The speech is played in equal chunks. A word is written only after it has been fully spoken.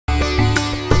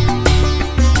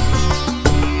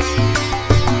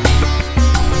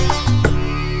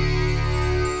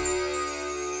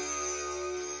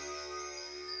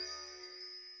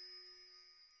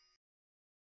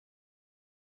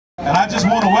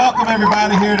welcome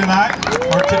everybody here tonight,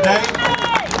 or today.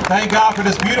 Thank God for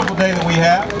this beautiful day that we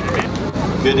have.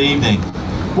 Good evening.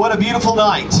 What a beautiful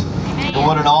night, and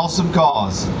what an awesome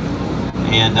cause.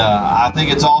 And I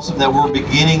think it's awesome that we're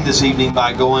beginning this evening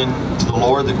by going to the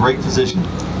Lord, the great physician,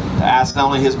 to ask not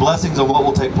only His blessings on what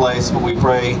will take place, but we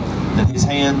pray that His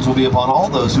hands will be upon all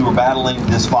those who are battling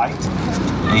this fight,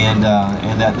 and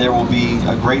that there will be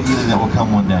a great healing that will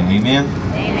come one day. Amen?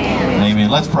 Amen. Amen.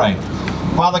 Let's pray.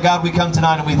 Father God, we come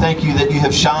tonight and we thank you that you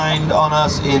have shined on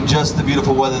us in just the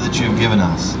beautiful weather that you have given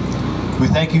us. We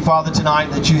thank you, Father, tonight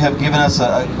that you have given us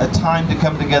a time to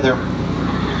come together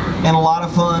in a lot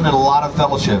of fun and a lot of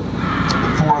fellowship,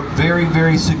 but for a very,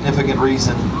 very significant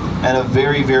reason and a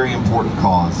very, very important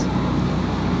cause.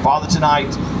 Father, tonight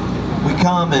we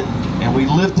come and we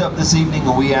lift up this evening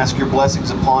and we ask your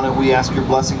blessings upon it. We ask your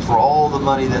blessings for all the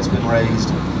money that's been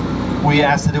raised. We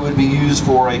ask that it would be used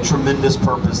for a tremendous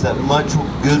purpose, that much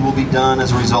good will be done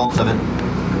as a result of it.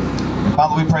 And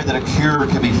Father, we pray that a cure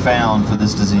can be found for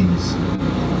this disease.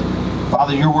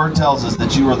 Father, your word tells us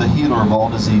that you are the healer of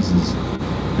all diseases,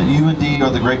 that you indeed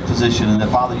are the great physician, and that,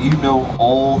 Father, you know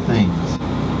all things.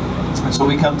 And so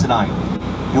we come tonight,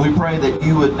 and we pray that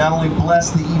you would not only bless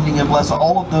the evening and bless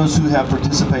all of those who have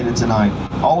participated tonight,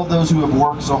 all of those who have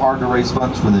worked so hard to raise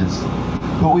funds for this,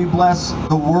 but we bless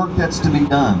the work that's to be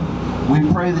done. We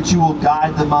pray that you will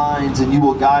guide the minds and you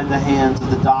will guide the hands of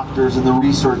the doctors and the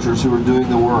researchers who are doing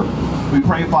the work. We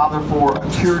pray, Father, for a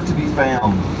cure to be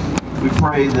found. We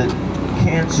pray that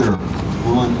cancer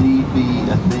will indeed be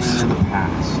a thing of the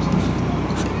past.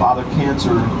 Father,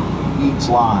 cancer eats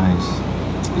lives.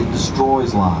 It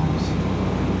destroys lives.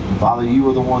 And Father, you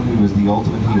are the one who is the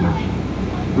ultimate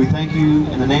healer. We thank you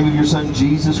in the name of your Son,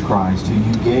 Jesus Christ, who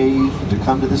you gave to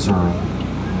come to this earth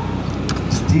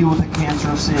to deal with the cancer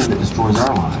of sin that destroys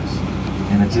our lives.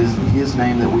 And it's in his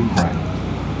name that we pray.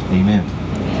 Amen.